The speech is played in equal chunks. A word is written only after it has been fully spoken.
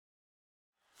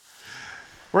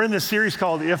We're in this series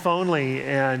called If Only,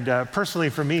 and personally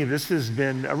for me, this has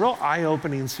been a real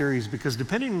eye-opening series because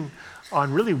depending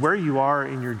on really where you are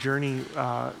in your journey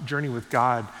with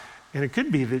God, and it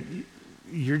could be that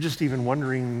you're just even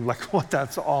wondering like what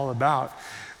that's all about,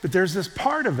 but there's this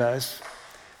part of us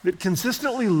that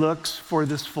consistently looks for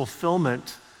this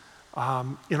fulfillment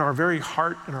in our very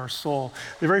heart and our soul.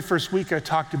 The very first week I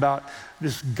talked about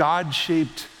this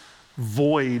God-shaped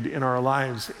void in our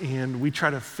lives, and we try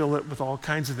to fill it with all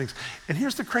kinds of things. And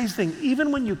here's the crazy thing,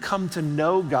 even when you come to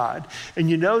know God and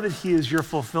you know that he is your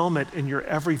fulfillment and your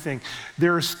everything,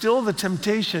 there is still the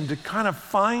temptation to kind of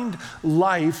find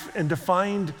life and to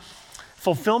find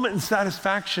fulfillment and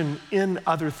satisfaction in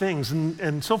other things.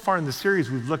 And so far in the series,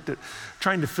 we've looked at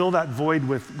trying to fill that void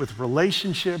with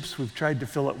relationships. We've tried to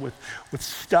fill it with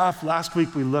stuff. Last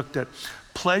week, we looked at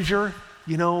pleasure,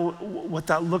 you know, what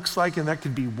that looks like, and that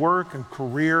could be work and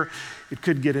career. It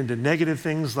could get into negative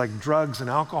things like drugs and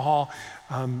alcohol,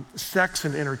 sex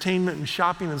and entertainment and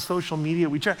shopping and social media.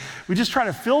 We just try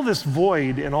to fill this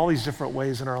void in all these different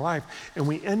ways in our life, and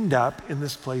we end up in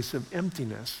this place of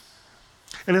emptiness.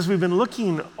 And as we've been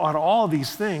looking at all of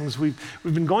these things, we've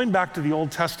been going back to the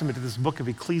Old Testament, to this book of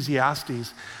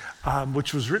Ecclesiastes,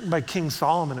 which was written by King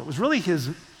Solomon. It was really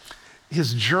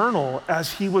his journal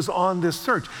as he was on this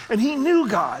search. And he knew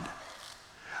God,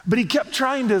 but he kept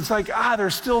trying to, it's like,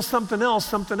 there's still something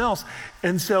else.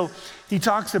 And so he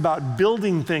talks about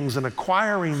building things and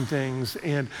acquiring things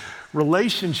and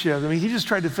relationships. I mean, he just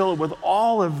tried to fill it with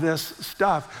all of this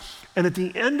stuff. And at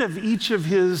the end of each of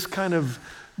his kind of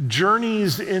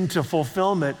journeys into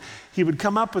fulfillment, he would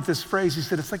come up with this phrase. He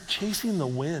said, it's like chasing the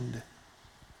wind.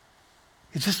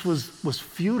 It just was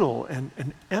futile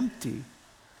and empty.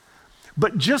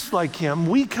 But just like him,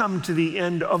 we come to the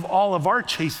end of all of our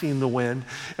chasing the wind,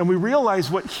 and we realize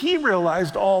what he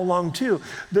realized all along too,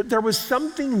 that there was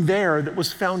something there that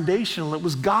was foundational. It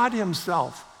was God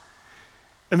himself.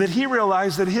 And that he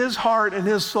realized that his heart and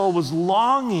his soul was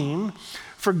longing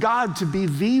for God to be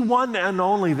the one and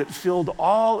only that filled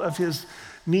all of his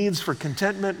needs for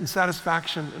contentment and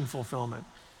satisfaction and fulfillment.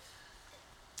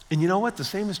 And you know what? The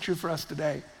same is true for us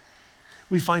today.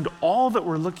 We find all that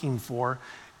we're looking for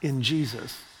in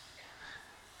Jesus.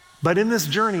 But in this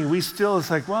journey, it's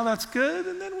like, well, that's good,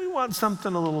 and then we want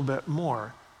something a little bit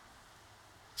more.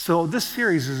 So this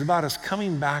series is about us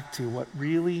coming back to what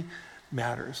really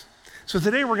matters. So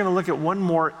today we're going to look at one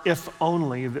more if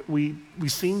only that we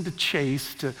seem to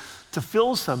chase to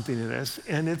fill something in us,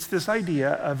 and it's this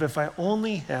idea of if I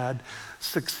only had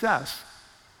success.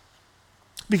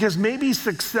 Because maybe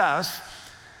success,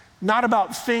 not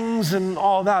about things and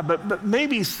all that, but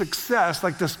maybe success,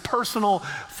 like this personal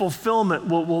fulfillment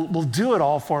will do it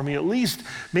all for me, at least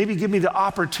maybe give me the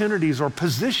opportunities or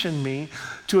position me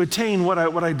to attain what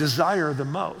I desire the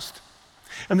most.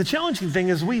 And the challenging thing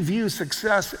is we view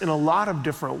success in a lot of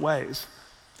different ways.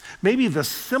 Maybe the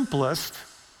simplest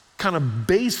kind of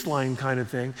baseline kind of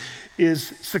thing is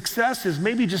success is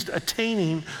maybe just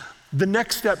attaining the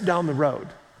next step down the road,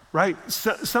 right?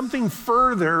 Something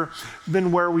further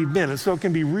than where we've been. And so it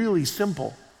can be really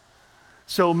simple.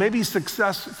 So maybe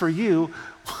success for you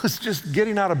was just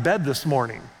getting out of bed this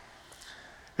morning.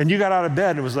 And you got out of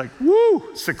bed and it was like,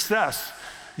 woo, success.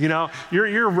 You know,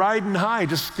 you're riding high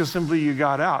just because simply you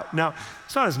got out. Now,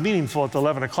 it's not as meaningful at the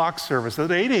 11 o'clock service. At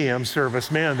the 8 a.m.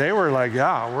 service, man, they were like,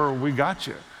 yeah, we got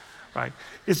you, right?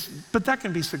 But that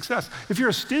can be success. If you're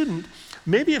a student,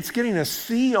 maybe it's getting a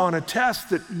C on a test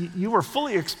that you were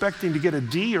fully expecting to get a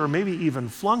D or maybe even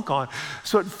flunk on.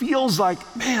 So it feels like,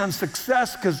 man,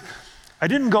 success, because I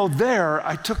didn't go there,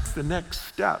 I took the next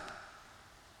step.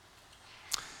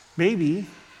 Maybe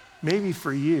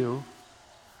for you,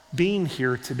 being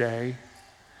here today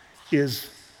is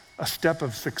a step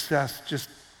of success, just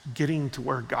getting to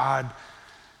where God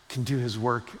can do his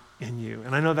work in you.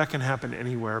 And I know that can happen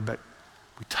anywhere, but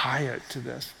we tie it to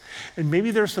this. And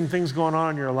maybe there's some things going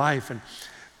on in your life, and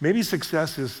maybe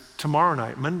success is tomorrow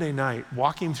night, Monday night,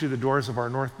 walking through the doors of our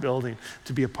North building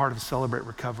to be a part of Celebrate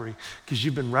Recovery, because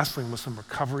you've been wrestling with some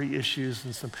recovery issues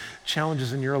and some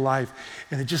challenges in your life,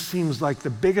 and it just seems like the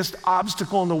biggest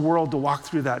obstacle in the world to walk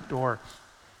through that door.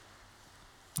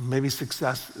 Maybe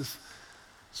success is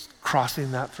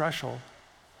crossing that threshold.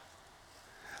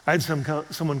 I had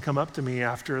someone come up to me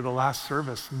after the last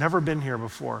service, never been here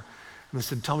before, and they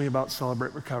said, tell me about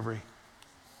Celebrate Recovery.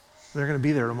 They're going to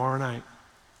be there tomorrow night.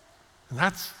 And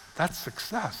that's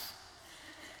success.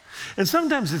 And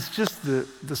sometimes it's just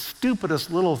the stupidest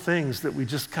little things that we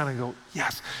just kind of go,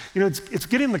 yes. You know, it's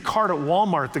getting the cart at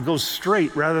Walmart that goes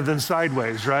straight rather than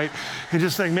sideways, right? And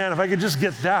just saying, man, if I could just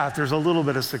get that, there's a little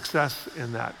bit of success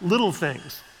in that. Little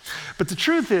things. But the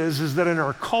truth is that in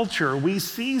our culture, we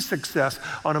see success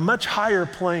on a much higher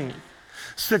plane.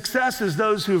 Success is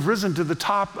those who've risen to the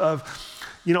top of,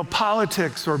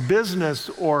 politics or business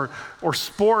or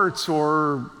sports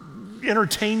or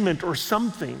entertainment or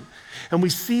something. And we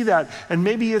see that, and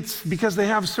maybe it's because they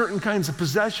have certain kinds of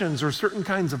possessions or certain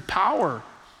kinds of power.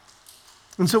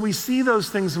 And so we see those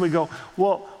things and we go,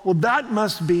 well, that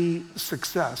must be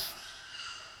success.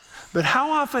 But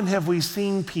how often have we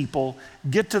seen people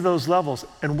get to those levels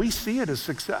and we see it as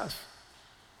success?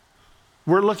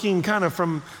 We're looking kind of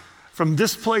from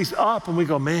this place up and we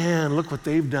go, man, look what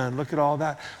they've done, look at all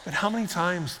that. But how many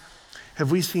times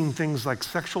have we seen things like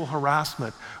sexual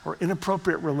harassment or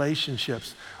inappropriate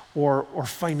relationships or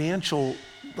financial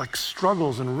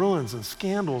struggles and ruins and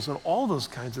scandals and all those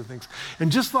kinds of things? And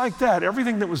just like that,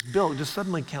 everything that was built just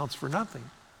suddenly counts for nothing.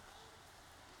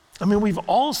 I mean, we've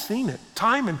all seen it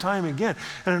time and time again.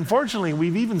 And unfortunately,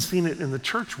 we've even seen it in the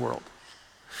church world.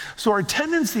 So our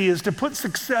tendency is to put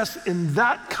success in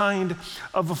that kind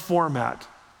of a format,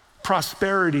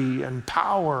 prosperity and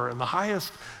power and the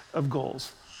highest of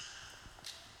goals.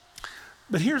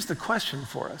 But here's the question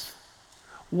for us.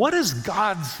 What does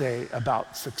God say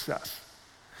about success?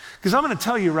 Because I'm going to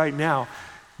tell you right now,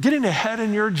 getting ahead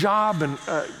in your job and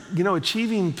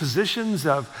achieving positions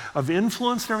of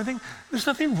influence and everything, there's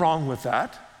nothing wrong with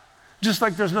that. Just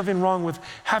like there's nothing wrong with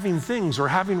having things or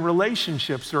having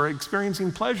relationships or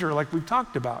experiencing pleasure like we've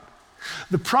talked about.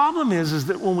 The problem is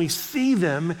that when we see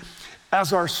them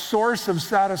as our source of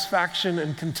satisfaction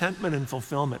and contentment and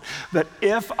fulfillment, that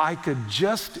if I could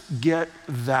just get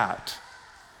that,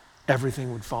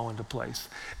 everything would fall into place.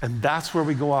 And that's where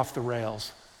we go off the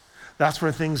rails. That's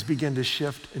where things begin to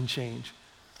shift and change.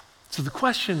 So the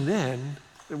question then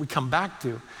that we come back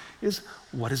to is,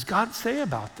 what does God say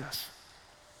about this?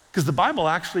 Because the Bible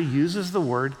actually uses the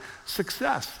word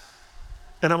success.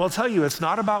 And I will tell you, it's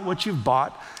not about what you've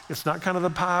bought. It's not kind of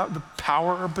the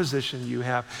power or position you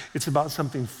have. It's about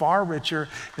something far richer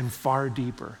and far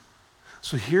deeper.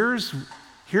 So here's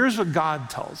what God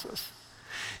tells us.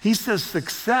 He says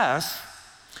success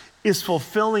is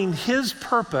fulfilling his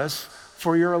purpose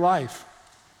for your life.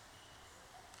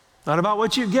 Not about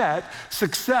what you get.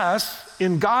 Success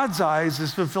in God's eyes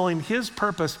is fulfilling his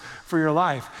purpose for your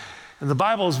life. And the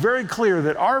Bible is very clear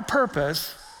that our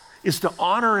purpose is to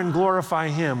honor and glorify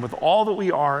him with all that we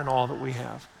are and all that we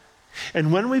have.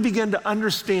 And when we begin to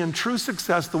understand true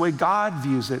success the way God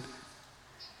views it,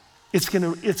 it's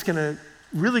gonna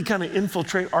really kind of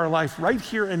infiltrate our life right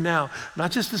here and now,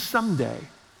 not just as someday,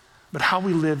 but how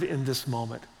we live in this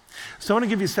moment. So I want to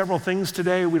give you several things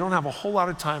today. We don't have a whole lot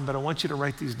of time, but I want you to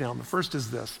write these down. The first is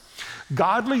this: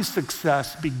 godly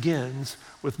success begins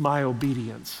with my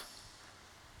obedience.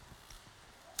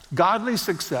 Godly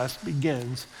success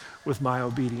begins with my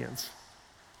obedience.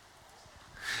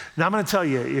 Now I'm going to tell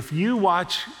you, if you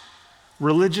watch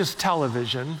religious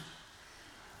television,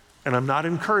 and I'm not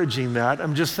encouraging that,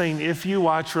 I'm just saying if you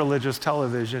watch religious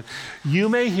television, you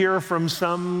may hear from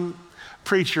some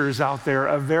preachers out there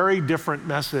a very different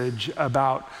message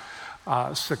about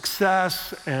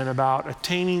success and about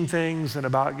attaining things and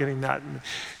about getting that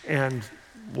and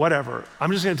whatever.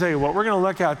 I'm just going to tell you what we're going to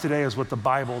look at today is what the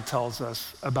Bible tells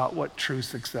us about what true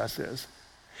success is.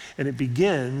 And it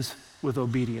begins with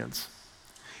obedience.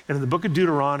 And in the book of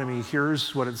Deuteronomy,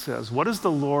 here's what it says. What does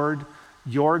the Lord,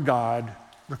 your God,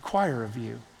 require of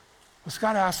you? What's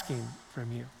God asking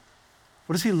from you?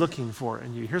 What is he looking for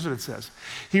in you? Here's what it says.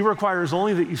 He requires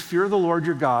only that you fear the Lord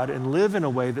your God and live in a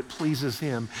way that pleases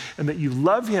him, and that you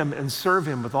love him and serve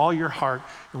him with all your heart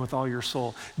and with all your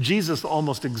soul. Jesus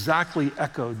almost exactly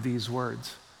echoed these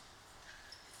words.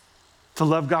 To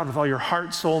love God with all your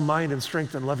heart, soul, mind, and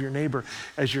strength, and love your neighbor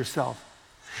as yourself.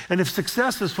 And if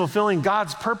success is fulfilling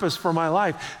God's purpose for my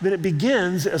life, then it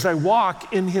begins as I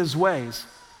walk in his ways,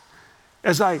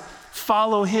 as I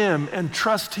follow him and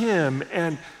trust him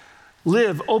and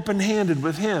live open-handed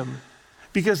with him.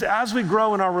 Because as we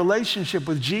grow in our relationship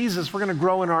with Jesus, we're going to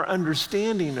grow in our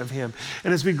understanding of him.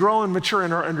 And as we grow and mature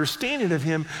in our understanding of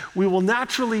him, we will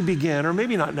naturally begin, or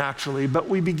maybe not naturally, but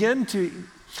we begin to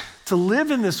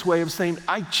live in this way of saying,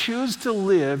 I choose to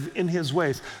live in his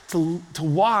ways, to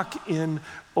walk in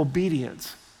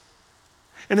obedience.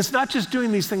 And it's not just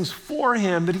doing these things for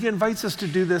him, but he invites us to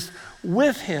do this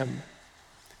with him.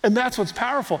 And that's what's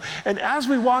powerful. And as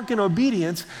we walk in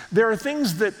obedience, there are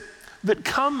things that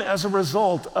come as a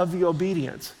result of the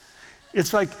obedience.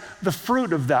 It's like the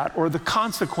fruit of that or the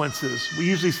consequences. We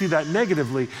usually see that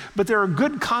negatively, but there are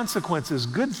good consequences,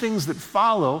 good things that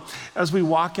follow as we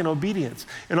walk in obedience.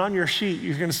 And on your sheet,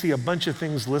 you're going to see a bunch of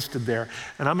things listed there.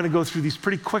 And I'm going to go through these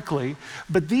pretty quickly,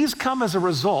 but these come as a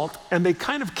result and they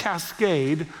kind of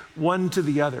cascade one to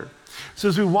the other. So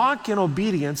as we walk in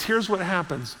obedience, here's what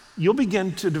happens. You'll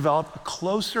begin to develop a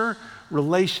closer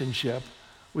relationship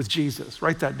with Jesus.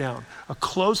 Write that down. A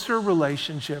closer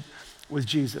relationship with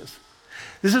Jesus.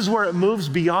 This is where it moves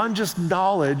beyond just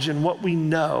knowledge and what we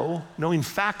know, knowing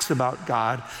facts about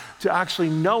God, to actually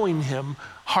knowing him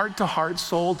heart to heart,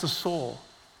 soul to soul.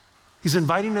 He's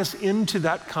inviting us into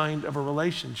that kind of a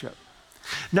relationship.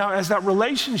 Now, as that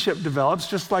relationship develops,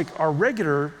 just like our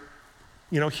regular,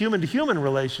 human to human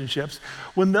relationships,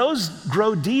 when those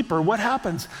grow deeper, what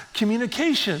happens?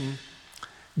 Communication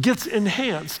gets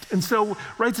enhanced. And so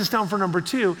write this down for number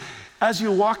 2. As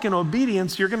you walk in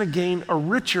obedience, you're going to gain a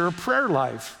richer prayer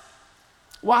life.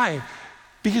 Why?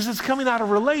 Because it's coming out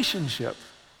of relationship.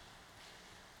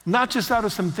 Not just out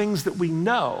of some things that we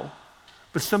know,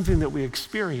 but something that we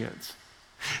experience.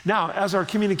 Now, as our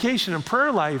communication and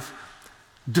prayer life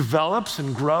develops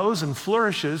and grows and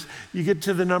flourishes, you get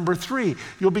to the number 3.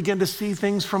 You'll begin to see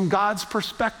things from God's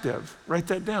perspective. Write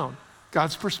that down.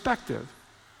 God's perspective.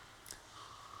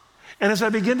 And as I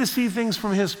begin to see things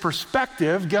from his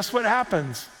perspective, guess what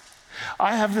happens?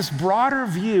 I have this broader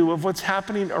view of what's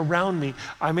happening around me.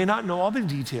 I may not know all the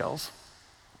details,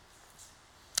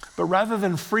 but rather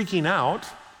than freaking out,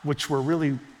 which we're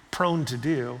really prone to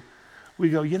do, we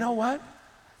go, you know what?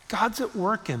 God's at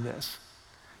work in this.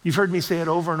 You've heard me say it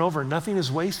over and over, nothing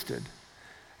is wasted.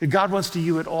 God wants to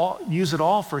use it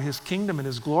all for his kingdom and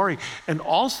his glory, and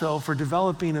also for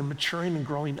developing and maturing and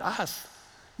growing us.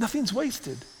 Nothing's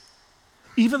wasted.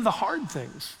 Even the hard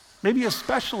things, maybe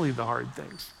especially the hard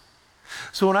things.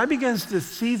 So when I begin to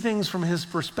see things from his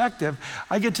perspective,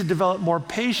 I get to develop more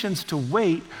patience to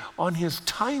wait on his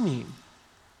timing.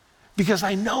 Because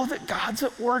I know that God's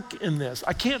at work in this.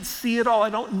 I can't see it all, I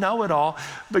don't know it all,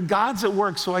 but God's at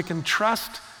work so I can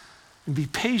trust and be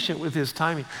patient with his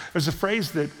timing. There's a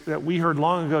phrase that we heard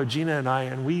long ago, Gina and I,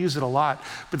 and we use it a lot,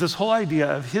 but this whole idea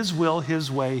of his will,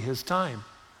 his way, his time.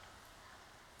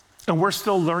 And we're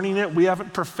still learning it. We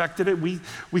haven't perfected it. We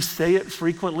say it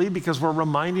frequently because we're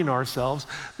reminding ourselves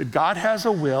that God has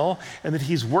a will and that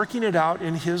he's working it out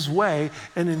in his way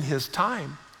and in his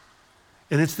time.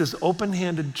 And it's this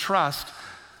open-handed trust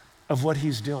of what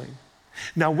he's doing.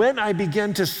 Now, when I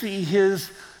begin to see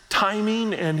his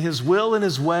timing and his will and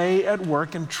his way at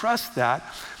work and trust that,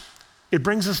 it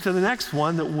brings us to the next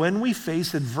one, that when we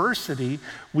face adversity,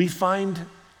 we find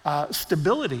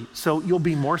stability. So you'll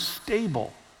be more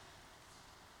stable.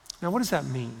 Now, what does that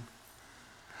mean?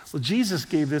 Well, Jesus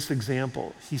gave this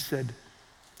example. He said,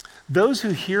 those who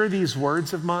hear these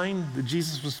words of mine that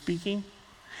Jesus was speaking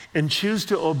and choose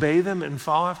to obey them and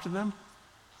follow after them,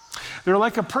 they're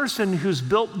like a person who's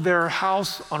built their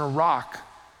house on a rock.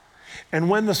 And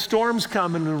when the storms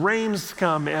come and the rains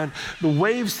come and the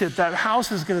waves hit, that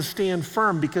house is going to stand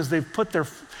firm because they've put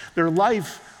their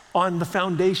life on the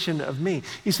foundation of me.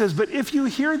 He says, but if you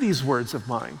hear these words of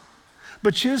mine,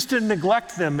 but choose to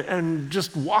neglect them and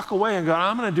just walk away and go,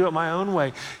 I'm going to do it my own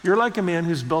way, you're like a man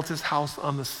who's built his house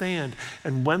on the sand.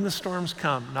 And when the storms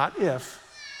come, not if,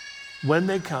 when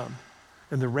they come,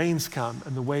 and the rains come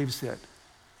and the waves hit,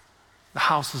 the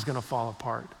house is going to fall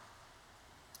apart.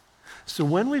 So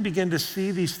when we begin to see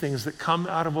these things that come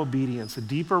out of obedience, a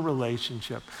deeper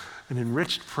relationship, an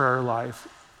enriched prayer life,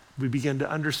 we begin to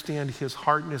understand his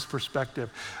heart and his perspective,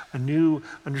 a new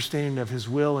understanding of his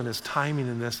will and his timing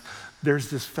in this. There's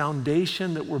this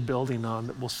foundation that we're building on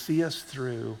that will see us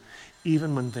through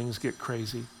even when things get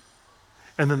crazy.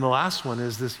 And then the last one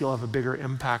is this: you'll have a bigger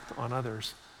impact on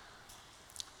others.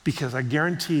 Because I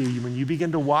guarantee you, when you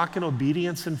begin to walk in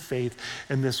obedience and faith,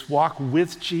 and this walk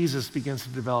with Jesus begins to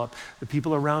develop, the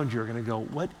people around you are going to go,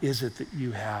 what is it that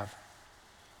you have?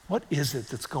 What is it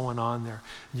that's going on there?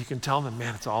 And you can tell them,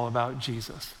 man, it's all about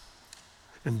Jesus.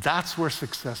 And that's where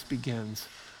success begins,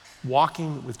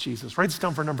 walking with Jesus. Write this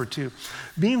down for number 2.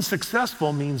 Being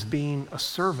successful means being a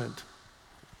servant.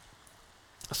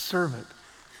 A servant.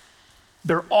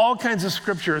 There are all kinds of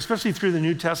scripture, especially through the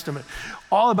New Testament,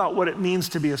 all about what it means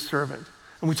to be a servant.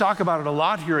 And we talk about it a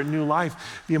lot here at New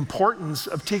Life, the importance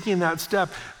of taking that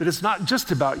step, that it's not just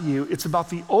about you, it's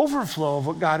about the overflow of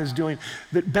what God is doing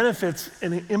that benefits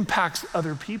and impacts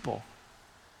other people.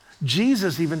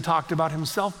 Jesus even talked about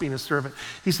himself being a servant.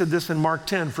 He said this in Mark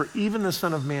 10, for even the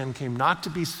Son of Man came not to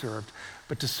be served,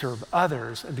 but to serve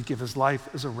others and to give his life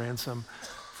as a ransom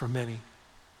for many.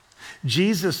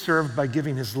 Jesus served by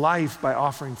giving his life, by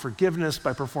offering forgiveness,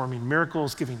 by performing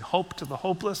miracles, giving hope to the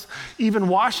hopeless, even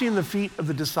washing the feet of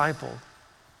the disciple.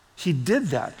 He did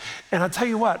that. And I'll tell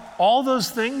you what, all those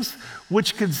things,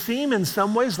 which could seem in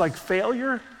some ways like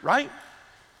failure, right?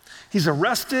 He's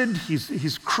arrested,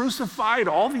 he's crucified,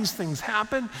 all these things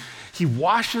happen. He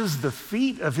washes the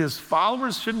feet of his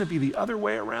followers. Shouldn't it be the other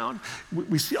way around?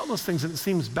 We see all those things and it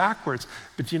seems backwards.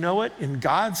 But you know what? In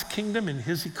God's kingdom, in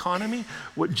his economy,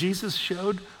 what Jesus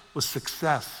showed was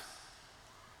success.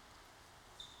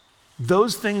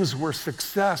 Those things were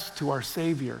success to our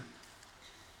Savior.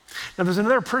 Now there's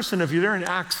another person, if you're there in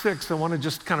Acts 6, I want to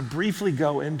just kind of briefly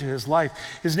go into his life.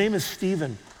 His name is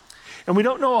Stephen. And we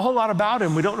don't know a whole lot about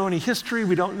him. We don't know any history.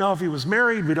 We don't know if he was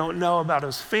married. We don't know about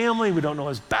his family. We don't know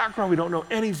his background. We don't know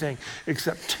anything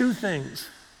except two things.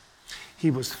 He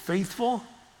was faithful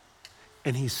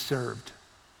and he served.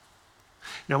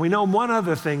 Now we know one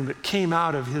other thing that came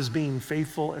out of his being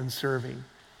faithful and serving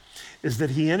is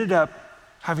that he ended up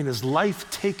having his life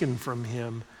taken from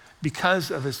him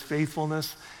because of his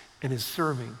faithfulness and his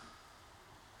serving.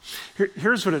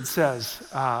 Here's what it says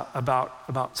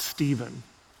about Stephen.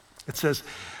 It says,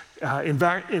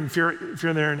 if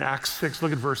you're there in Acts 6,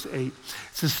 look at verse 8. It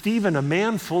says, Stephen, a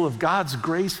man full of God's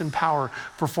grace and power,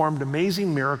 performed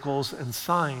amazing miracles and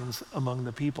signs among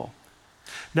the people.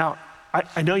 Now,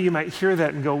 I know you might hear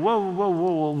that and go,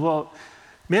 whoa.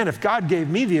 Man, if God gave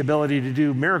me the ability to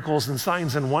do miracles and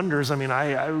signs and wonders, I mean,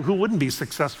 who wouldn't be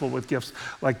successful with gifts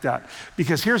like that?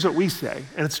 Because here's what we say,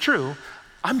 and it's true,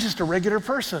 I'm just a regular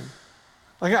person.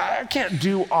 Like, I can't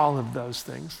do all of those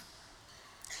things.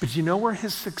 But you know where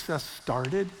his success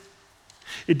started?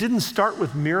 It didn't start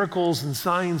with miracles and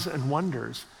signs and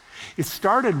wonders. It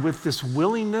started with this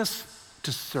willingness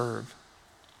to serve,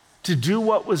 to do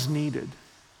what was needed,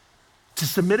 to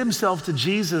submit himself to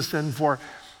Jesus and for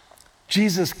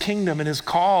Jesus' kingdom and his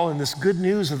call and this good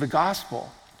news of the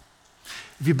gospel.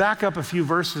 If you back up a few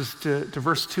verses to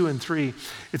verse 2 and 3,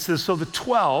 it says, so the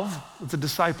 12, the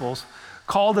disciples,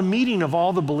 called a meeting of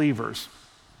all the believers.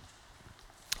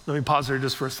 Let me pause there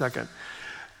just for a second.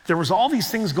 There was all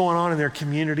these things going on in their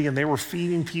community and they were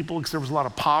feeding people because there was a lot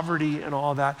of poverty and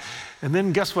all that. And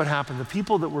then guess what happened? The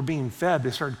people that were being fed, they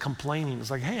started complaining.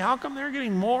 It's like, hey, how come they're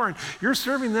getting more and you're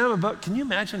serving them? But can you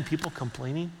imagine people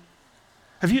complaining?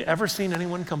 Have you ever seen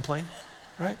anyone complain,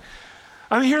 right?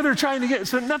 I mean, here they're trying to get,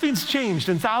 so nothing's changed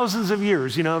in thousands of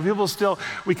years. You know, people still,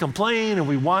 we complain and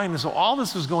we whine. And so all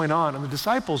this was going on and the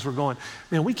disciples were going,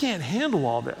 man, we can't handle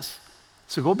all this.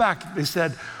 So go back, they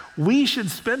said, we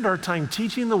should spend our time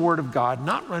teaching the word of God,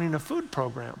 not running a food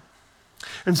program.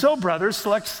 And so, brothers,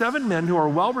 select 7 men who are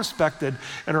well respected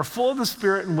and are full of the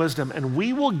Spirit and wisdom, and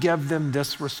we will give them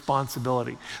this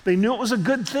responsibility. They knew it was a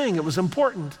good thing, it was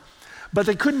important, but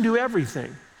they couldn't do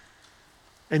everything.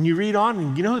 And you read on,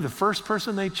 and you know who the first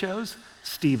person they chose?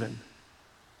 Stephen.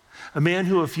 A man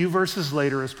who a few verses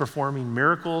later is performing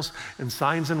miracles and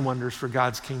signs and wonders for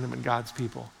God's kingdom and God's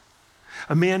people.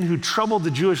 A man who troubled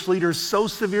the Jewish leaders so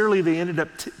severely they ended up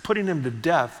putting him to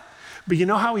death. But you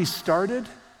know how he started?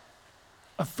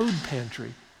 A food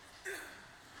pantry.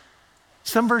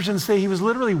 Some versions say he was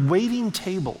literally waiting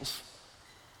tables,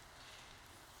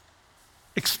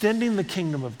 extending the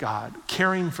kingdom of God,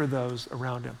 caring for those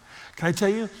around him. Can I tell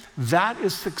you, that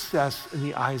is success in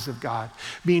the eyes of God.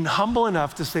 Being humble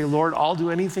enough to say, Lord, I'll do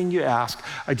anything you ask.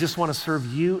 I just want to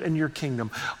serve you and your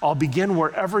kingdom. I'll begin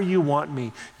wherever you want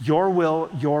me. Your will,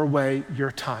 your way,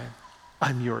 your time.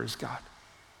 I'm yours, God.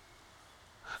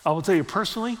 I will tell you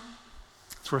personally,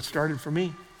 that's where it started for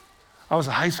me. I was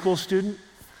a high school student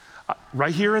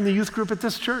right here in the youth group at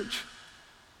this church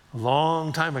a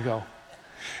long time ago.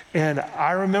 And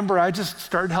I remember I just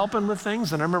started helping with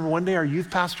things. And I remember one day our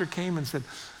youth pastor came and said,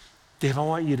 Dave, I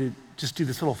want you to just do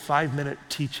this little 5-minute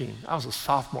teaching. I was a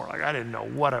sophomore. Like, I didn't know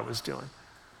what I was doing.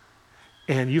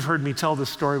 And you've heard me tell this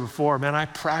story before. Man, I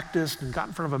practiced and got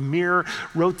in front of a mirror,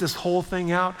 wrote this whole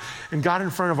thing out, and got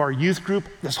in front of our youth group,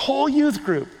 this whole youth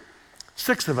group,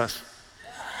 6 of us.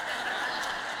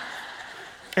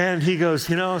 And he goes,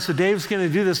 you know, so Dave's going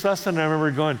to do this lesson. And I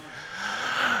remember going,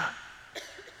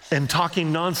 and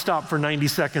talking nonstop for 90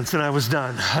 seconds, and I was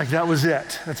done. Like, that was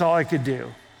it. That's all I could do.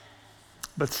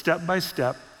 But step by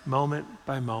step, moment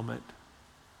by moment,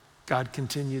 God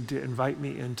continued to invite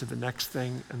me into the next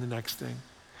thing and the next thing.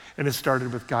 And it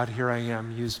started with, God, here I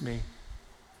am, use me.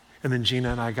 And then Gina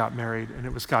and I got married, and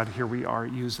it was, God, here we are,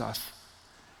 use us.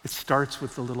 It starts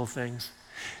with the little things.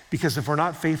 Because if we're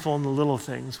not faithful in the little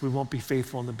things, we won't be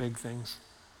faithful in the big things.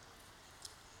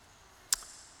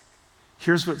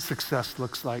 Here's what success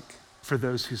looks like for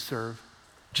those who serve.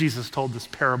 Jesus told this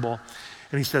parable,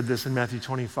 and he said this in Matthew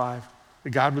 25. that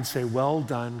God would say, well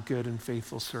done, good and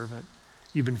faithful servant.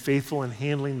 You've been faithful in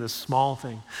handling this small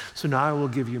thing, so now I will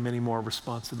give you many more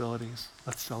responsibilities.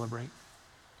 Let's celebrate.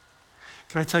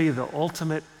 Can I tell you the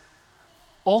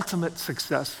ultimate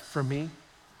success for me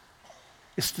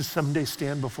is to someday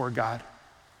stand before God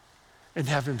and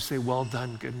have him say, well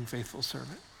done, good and faithful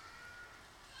servant.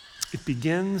 It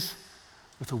begins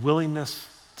with a willingness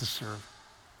to serve.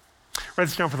 Write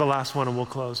this down for the last one and we'll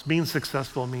close. Being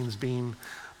successful means being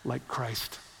like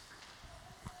Christ.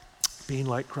 Being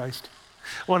like Christ.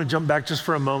 I want to jump back just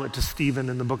for a moment to Stephen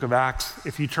in the book of Acts.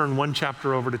 If you turn one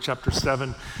chapter over to chapter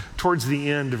 7, towards the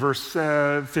end, verse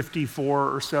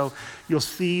 54 or so, you'll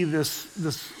see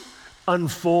this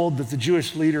unfold that the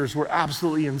Jewish leaders were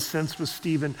absolutely incensed with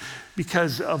Stephen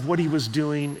because of what he was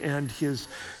doing and his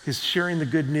sharing the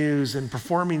good news and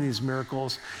performing these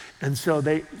miracles. And so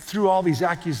they threw all these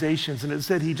accusations, and it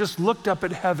said he just looked up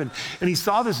at heaven and he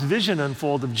saw this vision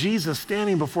unfold of Jesus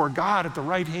standing before God at the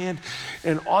right hand.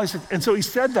 And so he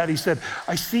said that, he said,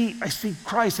 I see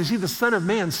Christ, I see the Son of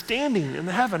Man standing in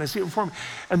the heaven, I see it before me.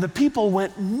 And the people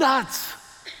went nuts.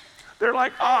 They're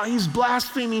like, oh, he's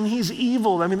blaspheming, he's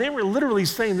evil. I mean, they were literally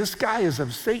saying this guy is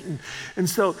of Satan. And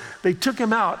so they took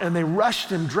him out and they rushed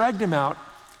him, dragged him out,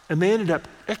 and they ended up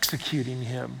executing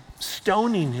him,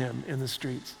 stoning him in the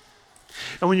streets.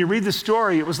 And when you read the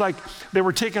story, it was like they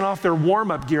were taking off their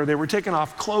warm-up gear. They were taking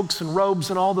off cloaks and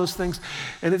robes and all those things.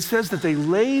 And it says that they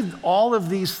laid all of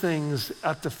these things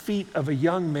at the feet of a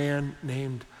young man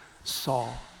named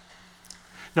Saul.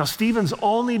 Now, Stephen's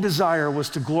only desire was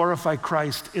to glorify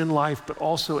Christ in life, but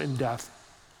also in death.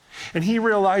 And he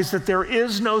realized that there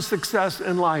is no success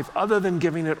in life other than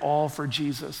giving it all for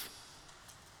Jesus.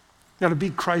 Now, to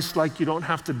be Christ-like, you don't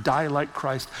have to die like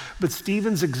Christ. But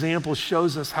Stephen's example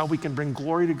shows us how we can bring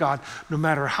glory to God no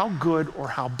matter how good or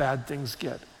how bad things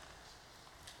get.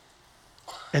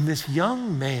 And this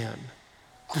young man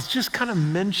that's just kind of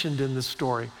mentioned in the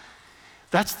story,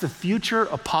 that's the future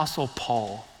Apostle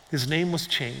Paul. His name was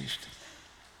changed.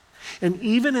 And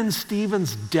even in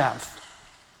Stephen's death,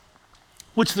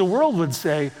 which the world would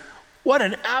say, what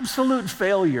an absolute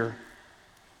failure.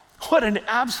 What an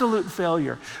absolute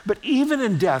failure. But even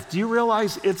in death, do you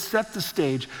realize it set the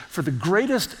stage for the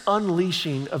greatest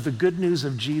unleashing of the good news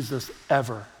of Jesus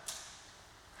ever?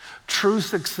 True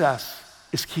success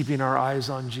is keeping our eyes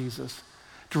on Jesus,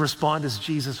 to respond as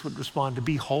Jesus would respond, to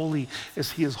be holy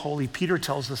as he is holy. Peter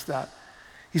tells us that.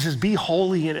 He says, be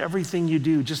holy in everything you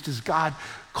do, just as God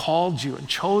called you and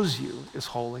chose you as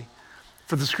holy.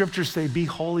 For the scriptures say, be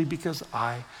holy because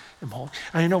I am holy.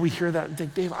 And I know we hear that and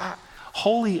think, Dave,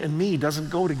 holy and me doesn't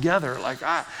go together. Like,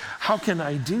 how can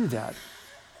I do that?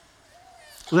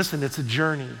 Listen, it's a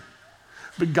journey.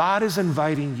 But God is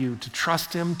inviting you to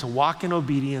trust him, to walk in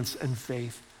obedience and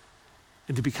faith,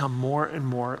 and to become more and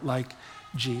more like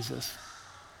Jesus.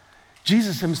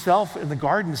 Jesus himself in the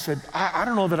garden said, I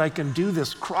don't know that I can do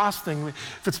this cross thing.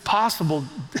 If it's possible,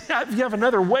 if you have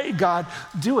another way, God,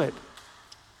 do it.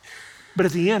 But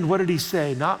at the end, what did he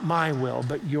say? Not my will,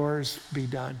 but yours be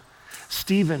done.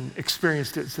 Stephen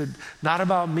experienced it, said, not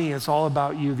about me, it's all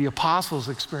about you. The apostles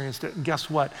experienced it, and guess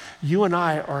what? You and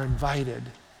I are invited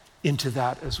into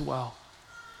that as well.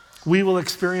 We will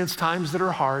experience times that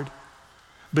are hard,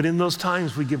 but in those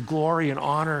times we give glory and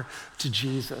honor to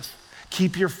Jesus.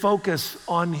 Keep your focus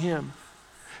on him.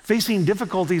 Facing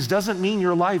difficulties doesn't mean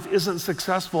your life isn't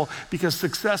successful, because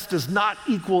success does not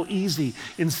equal easy.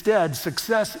 Instead,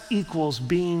 success equals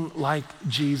being like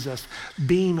Jesus,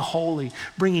 being holy,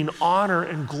 bringing honor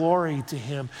and glory to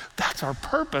him. That's our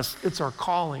purpose. It's our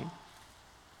calling.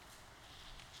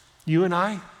 You and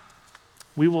I,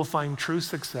 we will find true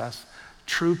success,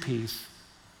 true peace.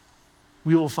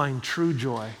 We will find true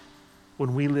joy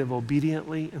when we live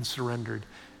obediently and surrendered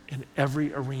in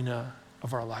every arena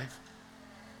of our life.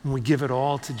 When we give it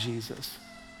all to Jesus.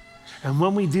 And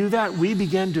when we do that, we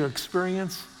begin to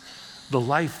experience the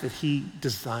life that he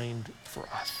designed for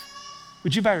us.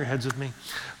 Would you bow your heads with me?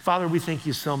 Father, we thank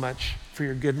you so much for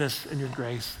your goodness and your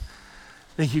grace.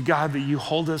 Thank you, God, that you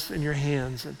hold us in your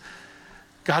hands. And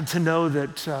God, to know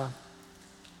that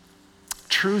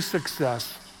true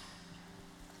success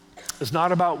is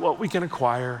not about what we can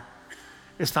acquire.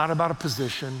 It's not about a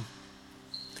position.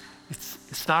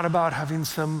 It's not about having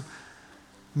some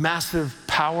massive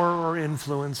power or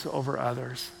influence over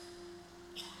others,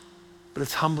 but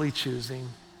it's humbly choosing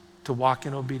to walk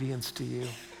in obedience to you.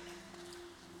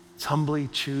 It's humbly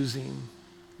choosing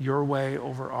your way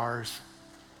over ours.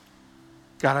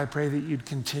 God, I pray that you'd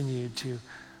continue to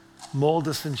mold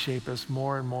us and shape us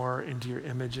more and more into your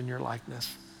image and your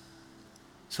likeness,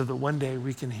 so that one day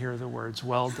we can hear the words,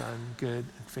 well done, good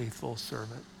and faithful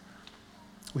servant.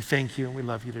 We thank you and we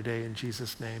love you today in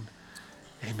Jesus' name.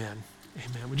 Amen.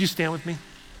 Amen. Would you stand with me?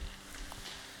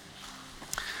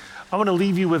 I want to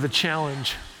leave you with a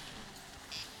challenge.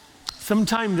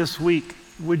 Sometime this week,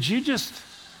 would you just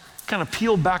kind of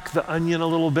peel back the onion a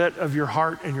little bit of your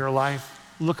heart and your life,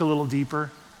 look a little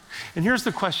deeper? And here's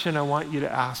the question I want you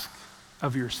to ask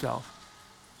of yourself.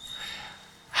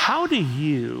 How do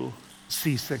you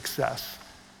see success?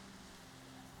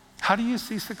 How do you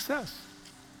see success?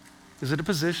 Is it a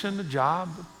position, a job,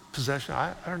 a possession?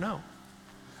 I don't know.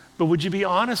 But would you be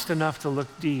honest enough to look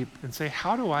deep and say,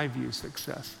 how do I view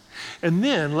success? And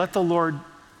then let the Lord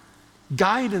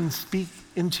guide and speak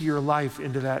into your life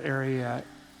into that area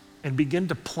and begin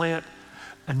to plant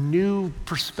a new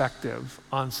perspective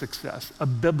on success, a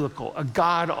biblical, a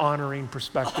God-honoring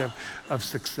perspective of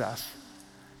success.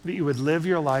 That you would live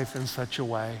your life in such a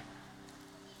way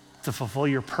to fulfill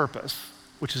your purpose,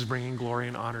 which is bringing glory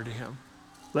and honor to him.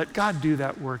 Let God do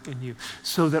that work in you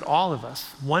so that all of us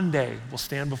one day will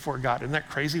stand before God. Isn't that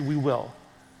crazy? We will.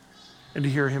 And to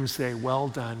hear him say, well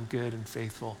done, good and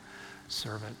faithful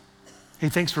servant. Hey,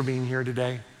 thanks for being here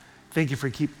today. Thank you for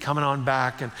keep coming on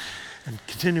back and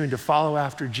continuing to follow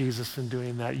after Jesus and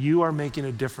doing that. You are making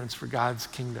a difference for God's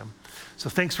kingdom. So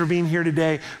thanks for being here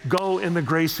today. Go in the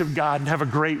grace of God and have a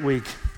great week.